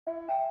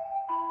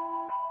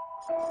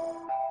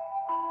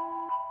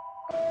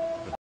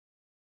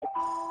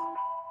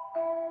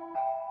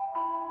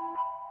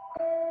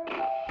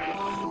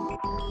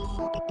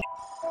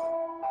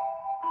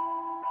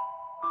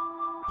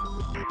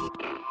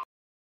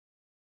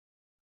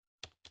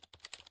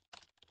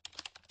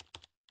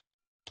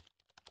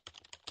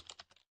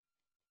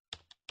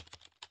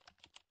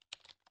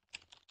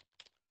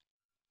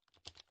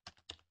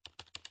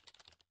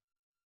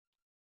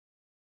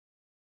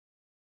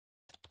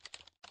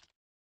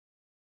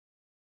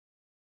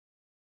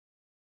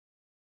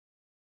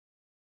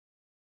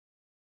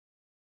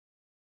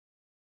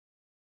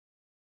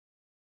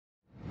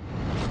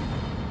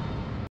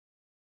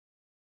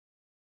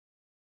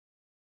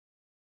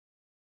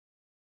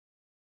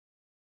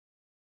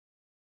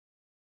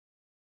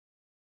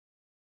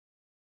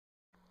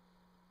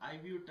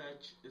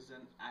iViewtouch is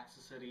an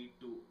accessory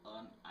to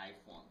an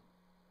iPhone.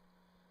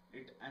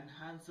 It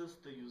enhances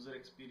the user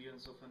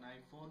experience of an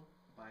iPhone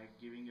by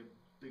giving a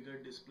bigger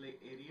display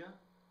area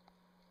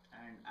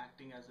and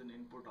acting as an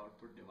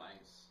input-output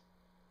device.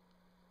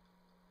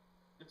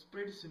 It's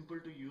pretty simple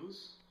to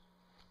use.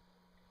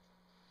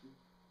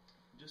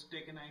 Just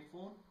take an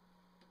iPhone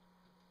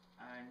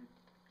and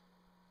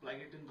plug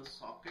it in the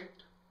socket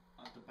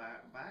at the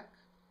back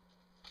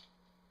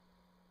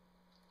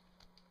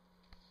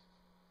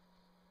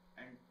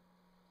and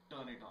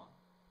turn it on.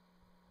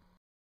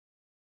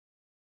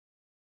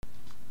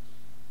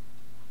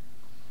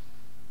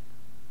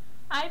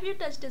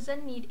 iViewtouch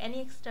doesn't need any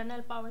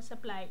external power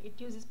supply. It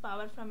uses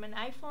power from an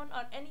iPhone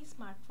or any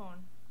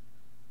smartphone.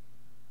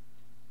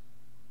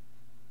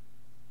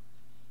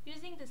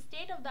 Using the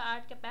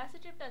state-of-the-art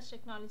capacitive touch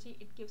technology,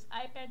 it gives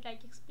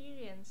iPad-like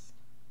experience.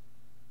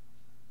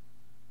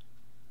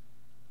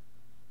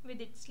 With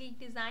its sleek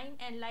design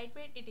and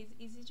lightweight, it is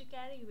easy to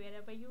carry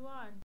wherever you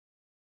are.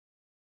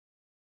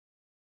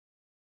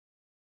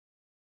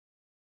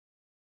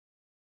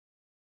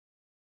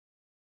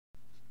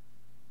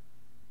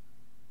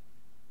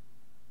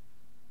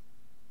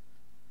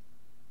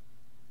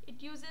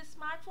 It uses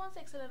smartphone's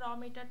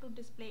accelerometer to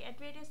display at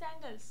various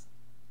angles.